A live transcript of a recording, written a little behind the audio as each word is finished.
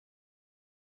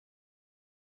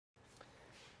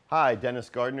Hi, Dennis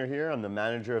Gardner here. I'm the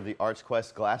manager of the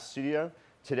ArtsQuest Glass Studio.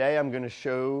 Today I'm going to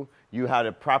show you how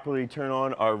to properly turn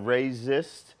on our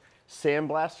Resist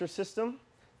sandblaster system.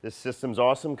 This system's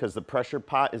awesome because the pressure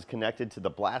pot is connected to the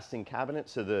blasting cabinet,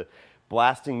 so the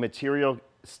blasting material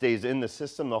stays in the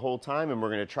system the whole time, and we're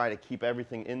going to try to keep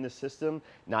everything in the system,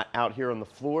 not out here on the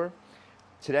floor.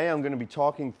 Today I'm going to be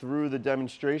talking through the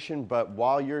demonstration, but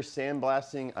while you're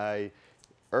sandblasting, I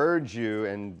urge you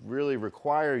and really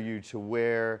require you to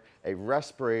wear a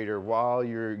respirator while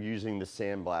you're using the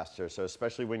sandblaster. So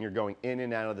especially when you're going in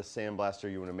and out of the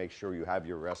sandblaster, you want to make sure you have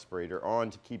your respirator on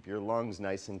to keep your lungs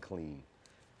nice and clean.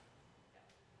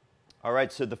 All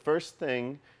right, so the first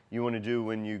thing you want to do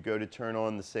when you go to turn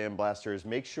on the sandblaster is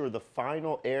make sure the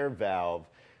final air valve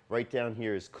right down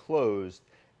here is closed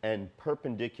and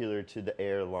perpendicular to the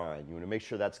air line. You want to make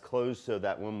sure that's closed so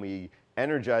that when we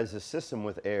energize the system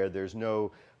with air, there's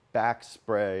no back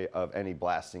spray of any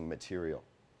blasting material.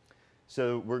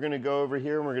 So we're going to go over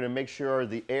here and we're going to make sure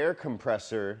the air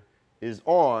compressor is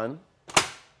on,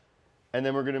 and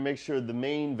then we're going to make sure the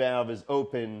main valve is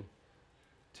open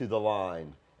to the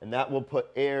line. And that will put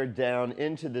air down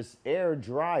into this air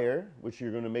dryer, which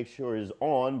you're going to make sure is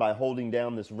on by holding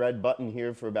down this red button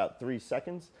here for about 3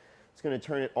 seconds. It's going to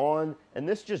turn it on, and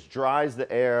this just dries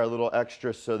the air a little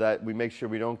extra so that we make sure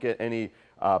we don't get any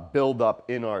buildup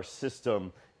in our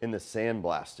system in the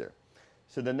sandblaster.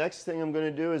 So the next thing I'm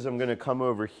going to do is I'm going to come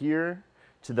over here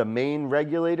to the main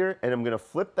regulator, and I'm going to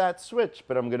flip that switch,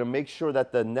 but I'm going to make sure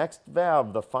that the next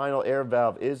valve, the final air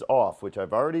valve, is off, which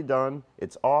I've already done.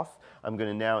 It's off. I'm going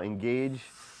to now engage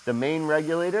the main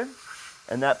regulator,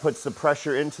 and that puts the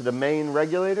pressure into the main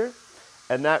regulator.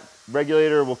 And that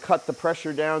regulator will cut the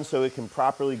pressure down so it can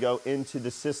properly go into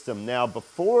the system. Now,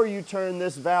 before you turn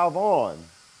this valve on,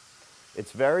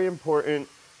 it's very important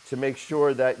to make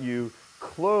sure that you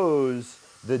close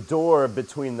the door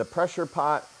between the pressure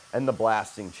pot and the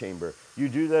blasting chamber. You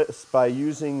do this by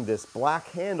using this black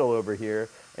handle over here,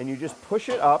 and you just push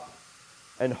it up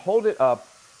and hold it up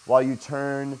while you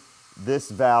turn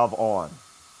this valve on.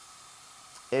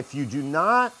 If you do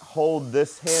not hold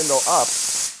this handle up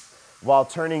while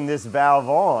turning this valve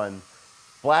on,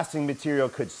 blasting material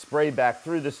could spray back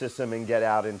through the system and get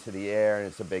out into the air, and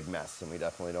it's a big mess, and we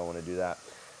definitely don't want to do that.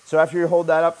 So after you hold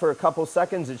that up for a couple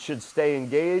seconds, it should stay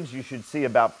engaged. You should see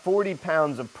about 40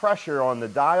 pounds of pressure on the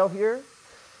dial here.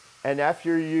 And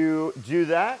after you do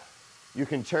that, you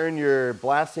can turn your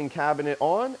blasting cabinet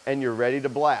on and you're ready to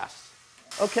blast.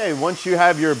 Okay, once you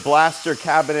have your blaster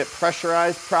cabinet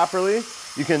pressurized properly,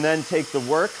 you can then take the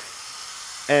work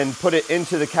and put it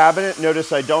into the cabinet.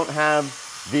 Notice I don't have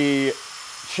the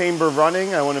chamber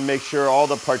running. I want to make sure all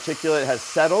the particulate has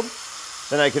settled.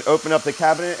 Then I can open up the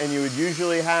cabinet, and you would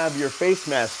usually have your face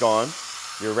mask on,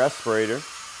 your respirator.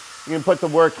 You can put the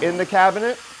work in the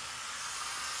cabinet.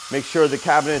 Make sure the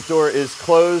cabinet door is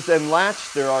closed and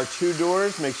latched. There are 2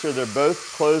 doors. Make sure they're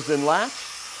both closed and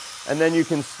latched. And then you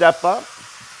can step up,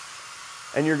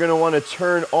 and you're going to want to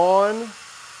turn on,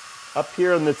 up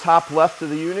here on the top left of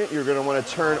the unit, you're going to want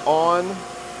to turn on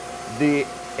the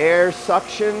air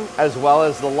suction as well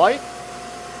as the light,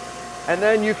 and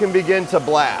then you can begin to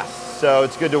blast. So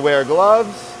it's good to wear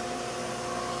gloves.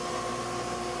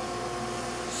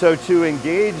 So to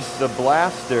engage the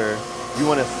blaster, you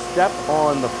want to step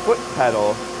on the foot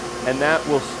pedal, and that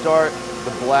will start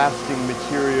the blasting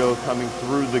material coming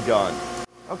through the gun.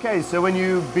 Okay, so when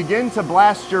you begin to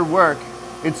blast your work,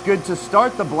 it's good to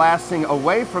start the blasting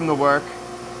away from the work,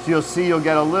 so you'll see you'll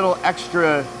get a little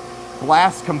extra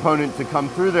blast component to come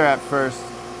through there at first,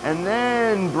 and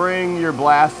then bring your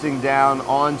blasting down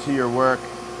onto your work.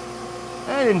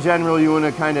 And in general, you want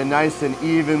to kind of nice and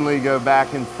evenly go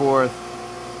back and forth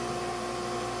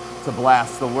to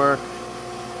blast the work.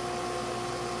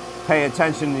 Pay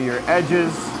attention to your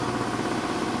edges.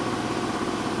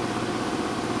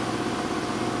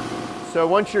 So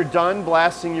once you're done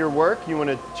blasting your work, you want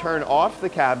to turn off the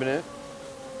cabinet,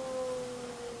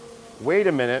 wait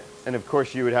a minute, and of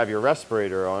course you would have your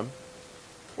respirator on.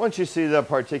 Once you see the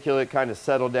particulate kind of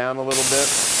settle down a little bit,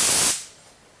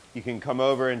 you can come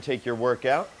over and take your work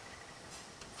out.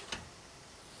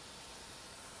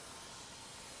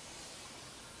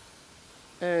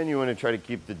 And you want to try to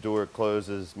keep the door closed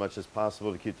as much as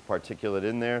possible to keep the particulate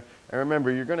in there. And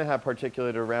remember, you're going to have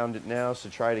particulate around it now, so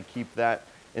try to keep that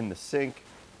in the sink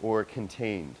or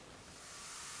contained.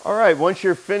 All right, once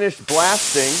you're finished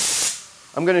blasting,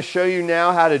 I'm going to show you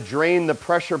now how to drain the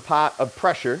pressure pot of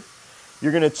pressure.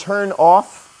 You're going to turn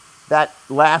off that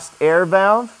last air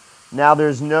valve. Now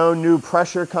there's no new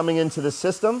pressure coming into the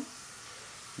system.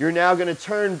 You're now going to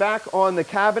turn back on the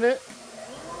cabinet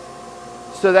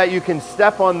so that you can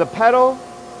step on the pedal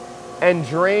and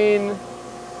drain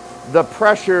the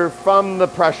pressure from the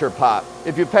pressure pot.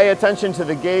 If you pay attention to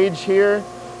the gauge here,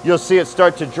 you'll see it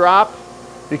start to drop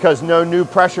because no new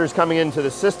pressure is coming into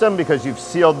the system because you've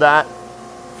sealed that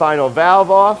final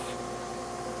valve off.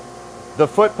 The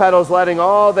foot pedal is letting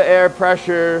all the air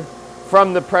pressure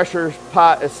from the pressure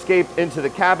pot escape into the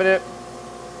cabinet.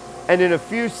 And in a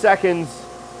few seconds,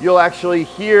 you'll actually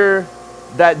hear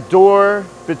that door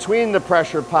between the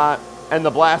pressure pot and the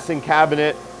blasting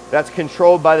cabinet that's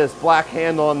controlled by this black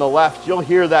handle on the left. You'll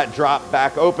hear that drop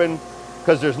back open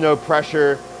because there's no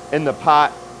pressure in the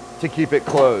pot to keep it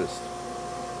closed.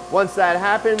 Once that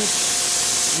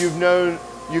happens, you've known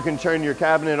you can turn your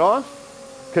cabinet off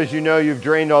because you know you've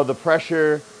drained all the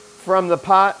pressure from the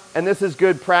pot. And this is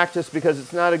good practice because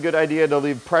it's not a good idea to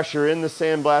leave pressure in the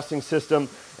sandblasting system,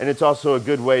 and it's also a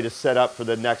good way to set up for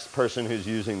the next person who's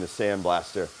using the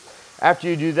sandblaster. After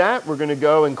you do that, we're going to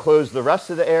go and close the rest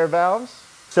of the air valves.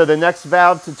 So the next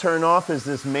valve to turn off is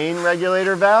this main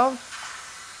regulator valve.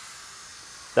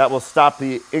 That will stop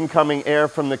the incoming air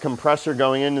from the compressor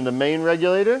going into the main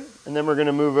regulator. And then we're going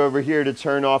to move over here to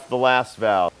turn off the last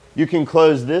valve. You can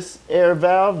close this air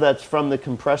valve that's from the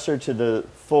compressor to the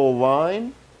full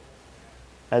line,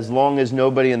 as long as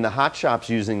nobody in the hot shop's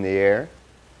using the air.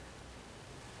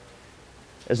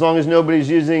 As long as nobody's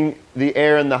using the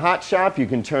air in the hot shop, you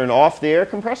can turn off the air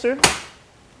compressor.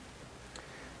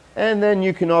 And then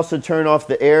you can also turn off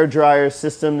the air dryer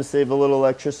system to save a little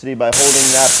electricity by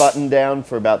holding that button down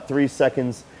for about 3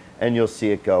 seconds, and you'll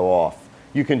see it go off.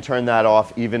 You can turn that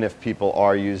off even if people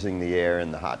are using the air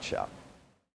in the hot shop.